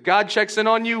 Because if God checks in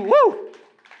on you, woo!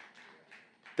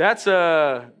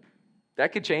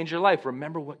 That could change your life.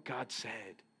 Remember what God said.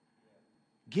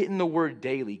 Get in the Word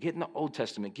daily. Get in the Old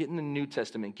Testament. Get in the New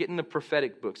Testament. Get in the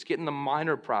prophetic books. Get in the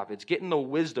minor prophets. Get in the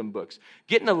wisdom books.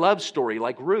 Get in a love story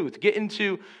like Ruth. Get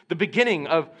into the beginning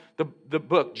of the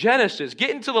book, Genesis.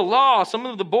 Get into the law, some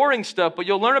of the boring stuff, but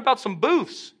you'll learn about some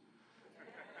booths,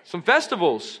 some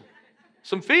festivals,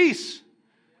 some feasts.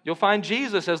 You'll find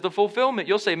Jesus as the fulfillment.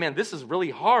 You'll say, man, this is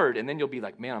really hard. And then you'll be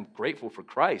like, man, I'm grateful for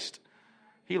Christ.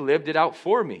 He lived it out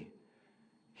for me.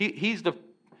 He's the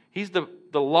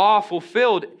law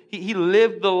fulfilled. He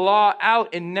lived the law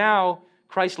out, and now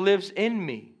Christ lives in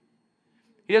me.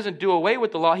 He doesn't do away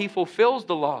with the law. He fulfills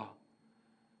the law.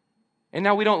 And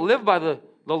now we don't live by the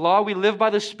law. We live by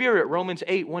the Spirit, Romans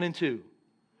 8, 1 and 2.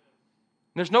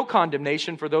 There's no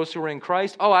condemnation for those who are in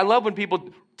Christ. Oh, I love when people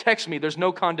text me, there's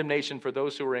no condemnation for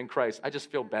those who are in Christ. I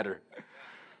just feel better.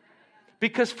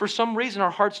 Because for some reason, our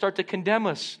hearts start to condemn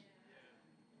us.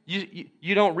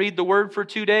 You don't read the word for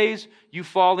 2 days. You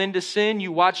fall into sin.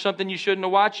 You watch something you shouldn't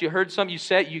have watched. You heard something you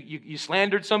said. You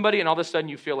slandered somebody, and all of a sudden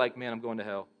you feel like, man, I'm going to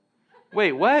hell.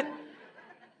 Wait, what?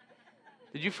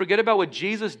 Did you forget about what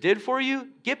Jesus did for you?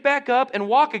 Get back up and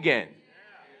walk again.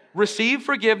 Receive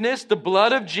forgiveness. The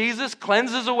blood of Jesus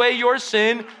cleanses away your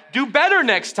sin. Do better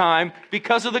next time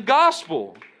because of the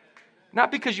gospel.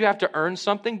 Not because you have to earn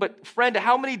something, but friend,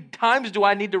 how many times do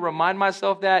I need to remind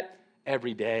myself that?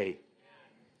 Every day.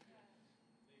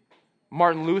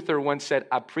 Martin Luther once said,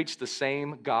 I preach the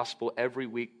same gospel every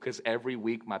week because every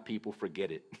week my people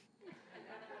forget it.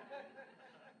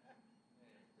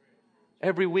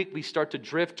 Every week we start to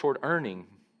drift toward earning.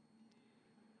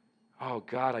 Oh,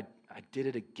 God, I did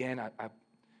it again.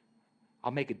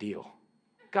 I'll make a deal.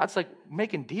 God's like,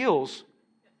 making deals?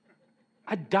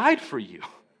 I died for you.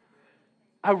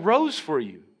 I rose for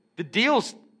you. The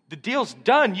deal's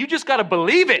done. You just got to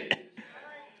believe it.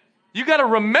 You got to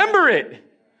remember it.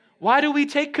 Why do we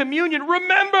take communion?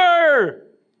 Remember.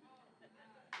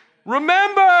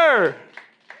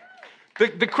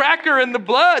 The cracker and the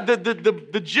blood,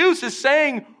 the juice is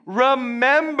saying,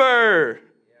 remember.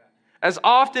 As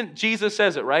often, Jesus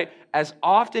says it, right? As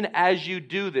often as you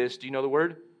do this, do you know the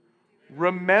word?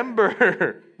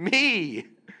 Remember me.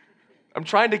 I'm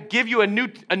trying to give you a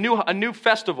new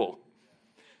festival.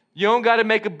 You don't got to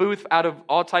make a booth out of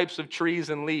all types of trees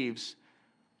and leaves.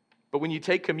 But when you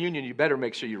take communion, you better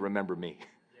make sure you remember me.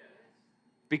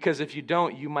 Because if you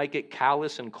don't, you might get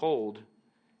callous and cold,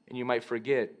 and you might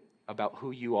forget about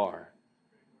who you are.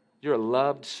 You're a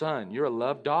loved son. You're a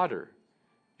loved daughter.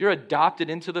 You're adopted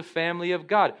into the family of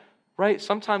God, right?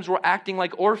 Sometimes we're acting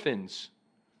like orphans.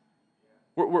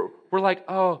 We're like,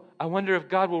 oh, I wonder if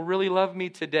God will really love me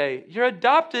today. You're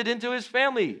adopted into his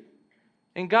family.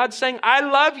 And God's saying, I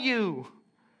love you.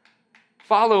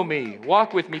 Follow me.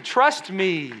 Walk with me. Trust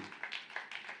me.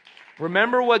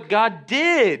 Remember what God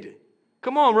did.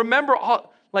 Come on, remember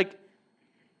all, like,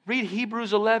 read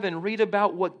Hebrews 11. Read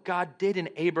about what God did in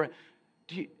Abraham.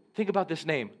 Do you think about this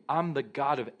name? I'm the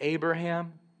God of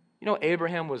Abraham. You know,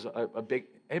 Abraham was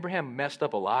Abraham messed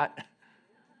up a lot.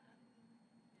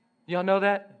 Y'all know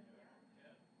that?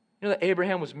 You know that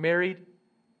Abraham was married,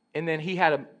 and then he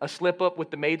had a slip up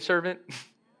with the maidservant? It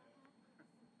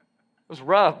was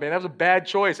rough, man. That was a bad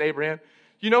choice, Abraham.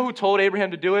 You know who told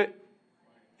Abraham to do it?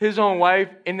 His own wife,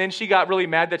 and then she got really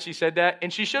mad that she said that,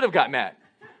 and she should have got mad.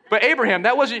 But Abraham,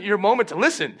 that wasn't your moment to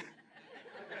listen.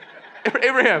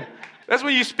 Abraham, that's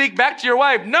when you speak back to your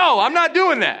wife. No, I'm not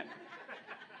doing that.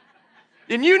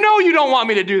 And you know you don't want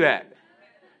me to do that.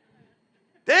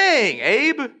 Dang,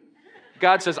 Abe.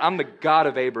 God says, I'm the God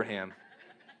of Abraham.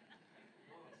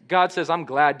 God says, I'm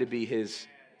glad to be his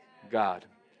God.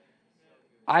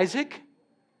 Isaac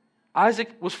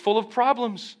was full of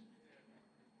problems.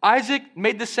 Isaac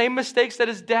made the same mistakes that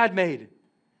his dad made.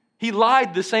 He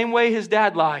lied the same way his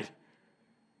dad lied.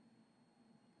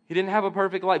 He didn't have a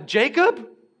perfect life. Jacob,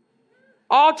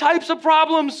 all types of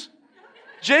problems.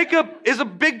 Jacob is a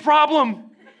big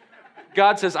problem.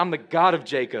 God says, I'm the God of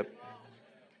Jacob.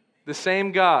 The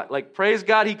same God. Like, praise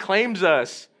God, he claims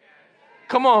us.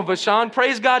 Come on, Vashawn.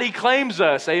 Praise God, he claims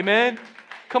us. Amen.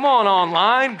 Come on,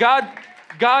 online.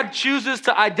 God chooses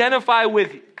to identify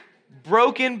with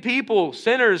broken people,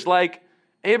 sinners like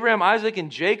Abraham, Isaac,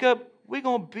 and Jacob. We're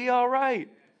going to be all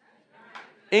right.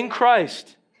 In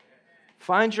Christ.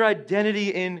 Find your identity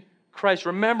in Christ.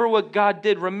 Remember what God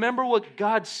did. Remember what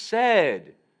God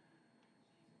said.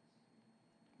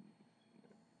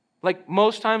 Like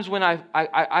most times when I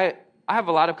have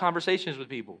a lot of conversations with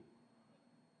people.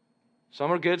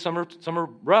 Some are good, some are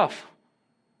rough.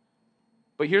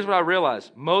 But here's what I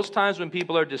realize. Most times when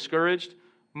people are discouraged,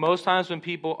 most times when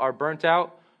people are burnt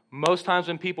out, most times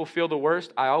when people feel the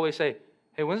worst, I always say,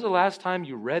 hey, when's the last time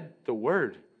you read the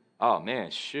Word? Oh,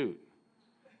 man, shoot.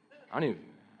 I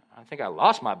think I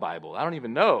lost my Bible. I don't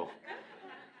even know.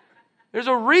 There's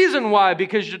a reason why,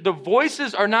 because the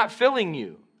voices are not filling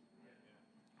you.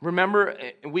 Remember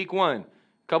in week 1, a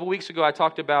couple weeks ago, I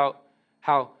talked about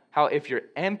how if you're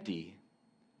empty,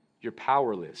 you're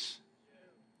powerless.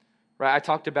 Right? I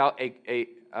talked about a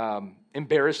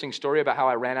embarrassing story about how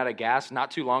I ran out of gas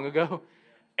not too long ago,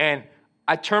 and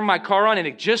I turned my car on and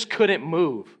it just couldn't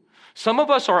move. Some of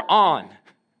us are on,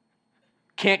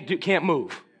 can't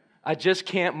move. I just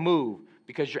can't move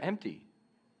because you're empty.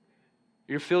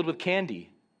 You're filled with candy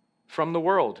from the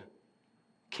world.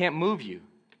 Can't move you.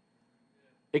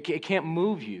 It can't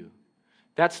move you.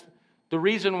 That's the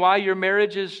reason why your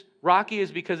marriage is rocky,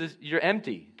 is because you're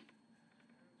empty.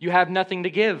 You have nothing to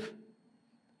give.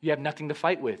 You have nothing to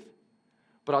fight with.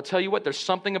 But I'll tell you what, there's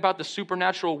something about the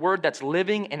supernatural word that's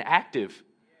living and active.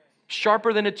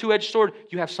 Sharper than a two-edged sword.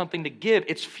 You have something to give.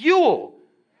 It's fuel.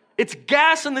 It's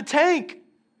gas in the tank.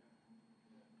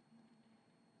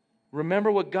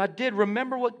 Remember what God did.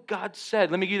 Remember what God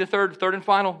said. Let me give you the third and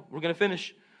final. We're going to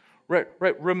finish. Right.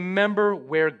 Remember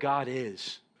where God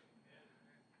is.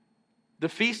 The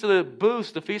Feast of the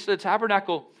Booths, the Feast of the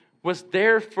Tabernacle, was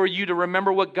there for you to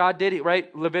remember what God did,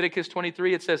 right? Leviticus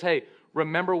 23, it says, hey,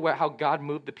 remember how God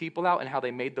moved the people out and how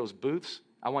they made those booths?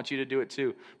 I want you to do it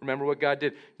too. Remember what God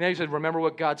did. Now he said, remember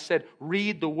what God said.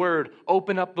 Read the word.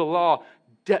 Open up the law.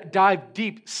 Dive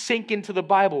deep. Sink into the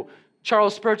Bible.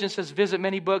 Charles Spurgeon says, visit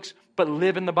many books, but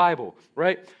live in the Bible,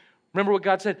 right? Remember what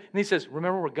God said. And he says,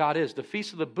 remember where God is. The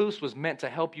Feast of the Booths was meant to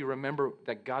help you remember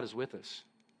that God is with us.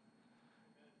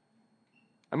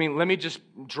 I mean, let me just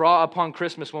draw upon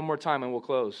Christmas one more time and we'll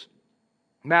close.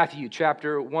 Matthew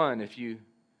chapter 1, if you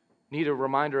need a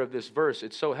reminder of this verse,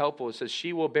 it's so helpful. It says,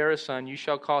 she will bear a son, you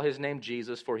shall call his name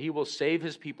Jesus, for he will save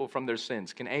his people from their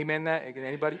sins. Can amen that? Can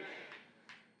anybody?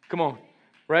 Come on.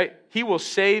 Right? He will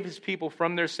save his people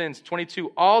from their sins.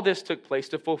 22, all this took place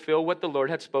to fulfill what the Lord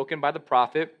had spoken by the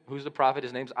prophet. Who's the prophet?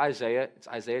 His name's Isaiah. It's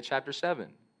Isaiah chapter 7.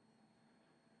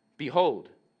 Behold,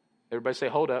 everybody say,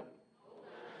 hold up.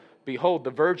 Behold, the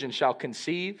virgin shall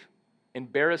conceive and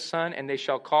bear a son, and they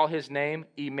shall call his name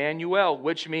Emmanuel,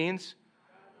 which means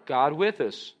God with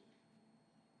us.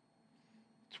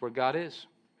 That's where God is.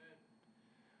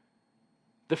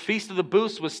 The Feast of the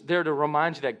Booths was there to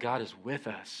remind you that God is with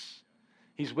us.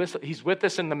 He's with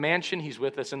us in the mansion. He's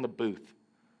with us in the booth.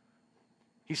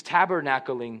 He's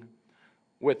tabernacling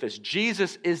with us.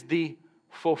 Jesus is the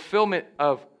fulfillment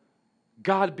of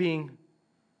God being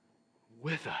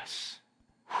with us.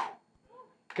 Whew.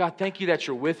 God, thank you that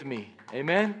you're with me.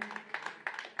 Amen.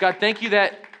 God, thank you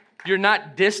that you're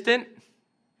not distant.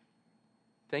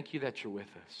 Thank you that you're with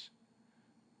us.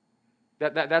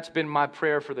 That's been my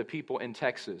prayer for the people in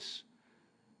Texas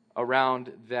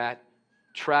around that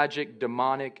tragic,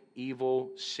 demonic,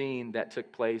 evil scene that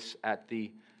took place at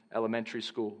the elementary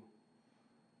school.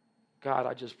 God,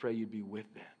 I just pray you'd be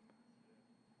with them.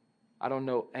 I don't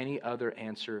know any other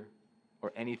answer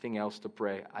or anything else to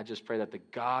pray. I just pray that the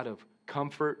God of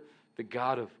comfort, the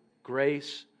God of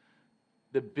grace,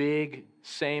 the big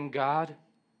same God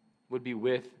would be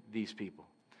with these people.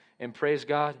 And praise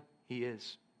God, he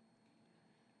is.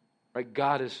 Right?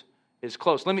 God is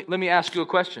close. Let me ask you a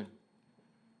question.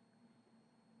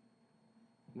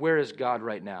 Where is God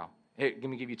right now? Hey, let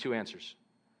me give you two answers.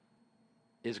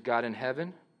 Is God in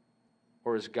heaven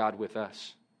or is God with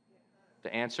us?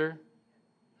 The answer,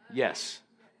 yes.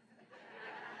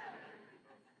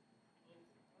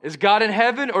 Is God in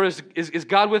heaven or is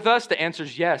God with us? The answer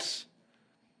is yes.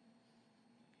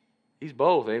 He's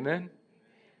both, amen?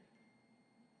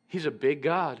 He's a big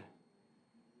God.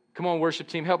 Come on, worship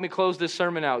team, help me close this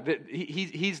sermon out.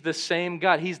 He's the same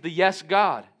God. He's the yes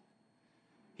God.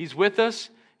 He's with us.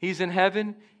 He's in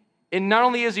heaven. And not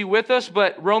only is he with us,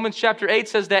 but Romans chapter 8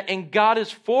 says that, and God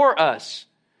is for us.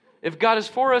 If God is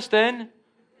for us, then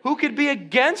who could be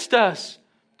against us?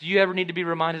 Do you ever need to be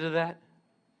reminded of that?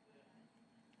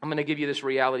 I'm going to give you this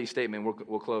reality statement.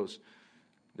 We'll close.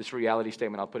 This reality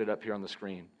statement, I'll put it up here on the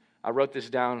screen. I wrote this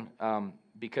down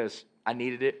because I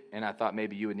needed it, and I thought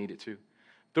maybe you would need it too.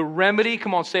 The remedy,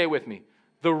 come on, say it with me.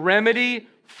 The remedy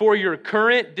for your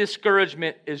current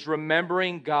discouragement is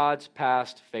remembering God's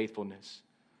past faithfulness.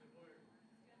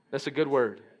 That's a good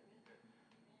word.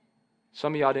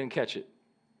 Some of y'all didn't catch it.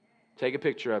 Take a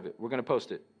picture of it. We're going to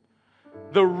post it.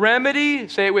 The remedy,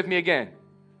 say it with me again.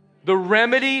 The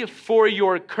remedy for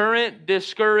your current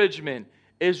discouragement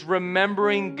is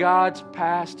remembering God's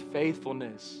past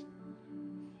faithfulness.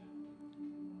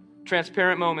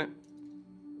 Transparent moment.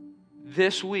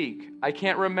 This week, I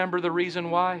can't remember the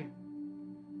reason why,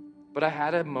 but I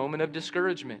had a moment of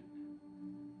discouragement.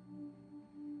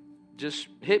 Just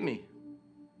hit me.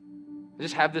 I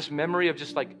just have this memory of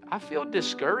just like, I feel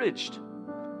discouraged.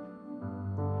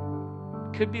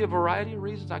 Could be a variety of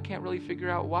reasons. I can't really figure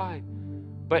out why.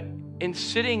 But in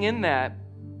sitting in that,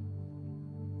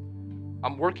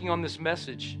 I'm working on this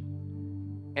message,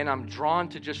 and I'm drawn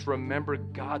to just remember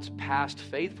God's past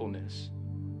faithfulness.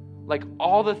 Like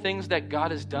all the things that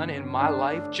God has done in my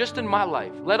life, just in my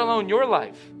life, let alone your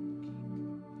life.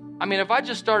 I mean, if I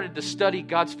just started to study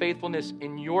God's faithfulness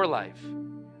in your life,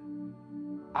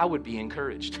 I would be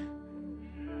encouraged.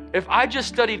 If I just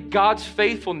studied God's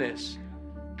faithfulness,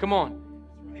 come on,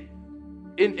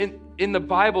 in the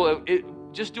Bible,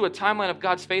 just do a timeline of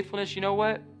God's faithfulness, you know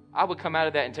what? I would come out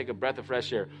of that and take a breath of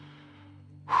fresh air.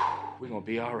 We're going to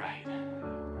be all right.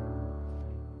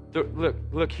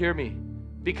 Look, hear me.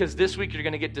 Because this week you're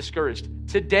going to get discouraged.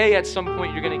 Today at some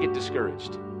point you're going to get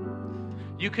discouraged.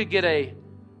 You could get a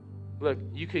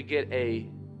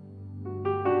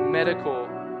medical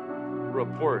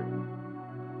report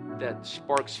that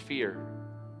sparks fear.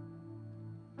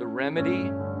 The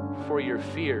remedy for your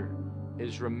fear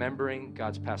is remembering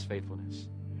God's past faithfulness.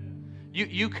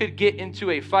 You could get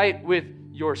into a fight with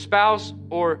your spouse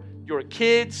or your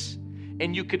kids,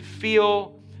 and you could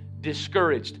feel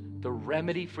discouraged. The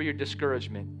remedy for your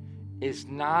discouragement is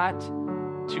not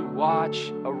to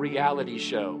watch a reality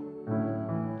show.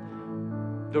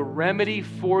 The remedy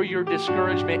for your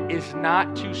discouragement is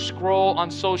not to scroll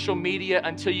on social media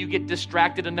until you get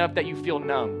distracted enough that you feel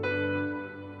numb.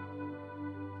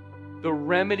 The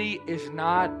remedy is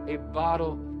not a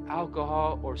bottle of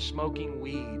alcohol or smoking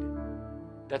weed.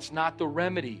 That's not the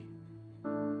remedy.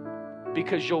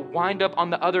 Because you'll wind up on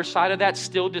the other side of that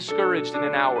still discouraged in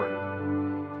an hour.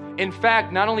 In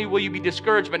fact, not only will you be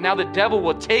discouraged, but now the devil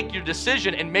will take your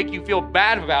decision and make you feel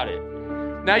bad about it.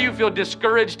 Now you feel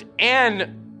discouraged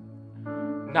and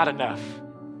not enough.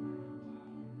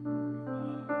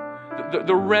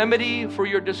 The remedy for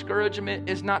your discouragement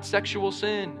is not sexual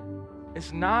sin.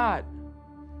 It's not.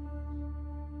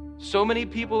 So many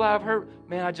people I've heard,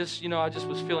 man, I just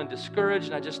was feeling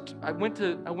discouraged, and I went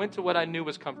to what I knew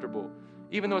was comfortable,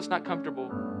 even though it's not comfortable.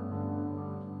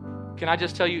 Can I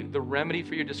just tell you, the remedy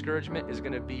for your discouragement is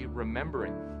going to be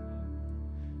remembering.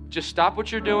 Just stop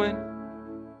what you're doing,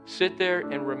 sit there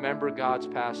and remember God's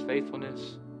past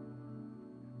faithfulness.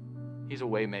 He's a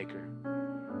way maker.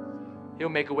 He'll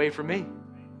make a way for me.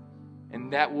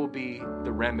 And that will be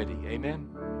the remedy. Amen?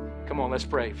 Come on, let's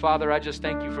pray. Father, I just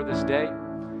thank you for this day.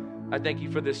 I thank you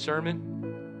for this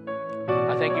sermon.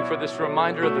 I thank you for this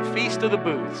reminder of the Feast of the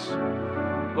Booths.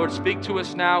 Lord, speak to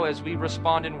us now as we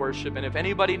respond in worship. And if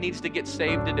anybody needs to get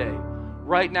saved today,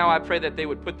 right now I pray that they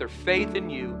would put their faith in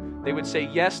you. They would say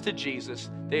yes to Jesus.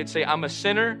 They would say, I'm a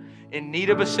sinner in need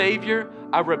of a Savior.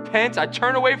 I repent. I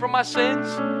turn away from my sins.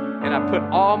 And I put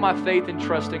all my faith and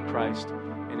trust in Christ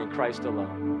and in Christ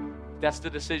alone. If that's the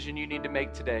decision you need to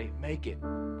make today, make it.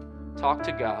 Talk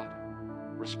to God.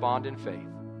 Respond in faith.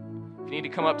 If you need to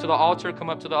come up to the altar, come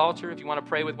up to the altar. If you want to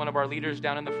pray with one of our leaders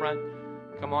down in the front,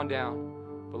 come on down.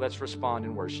 But let's respond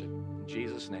in worship. In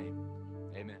Jesus' name.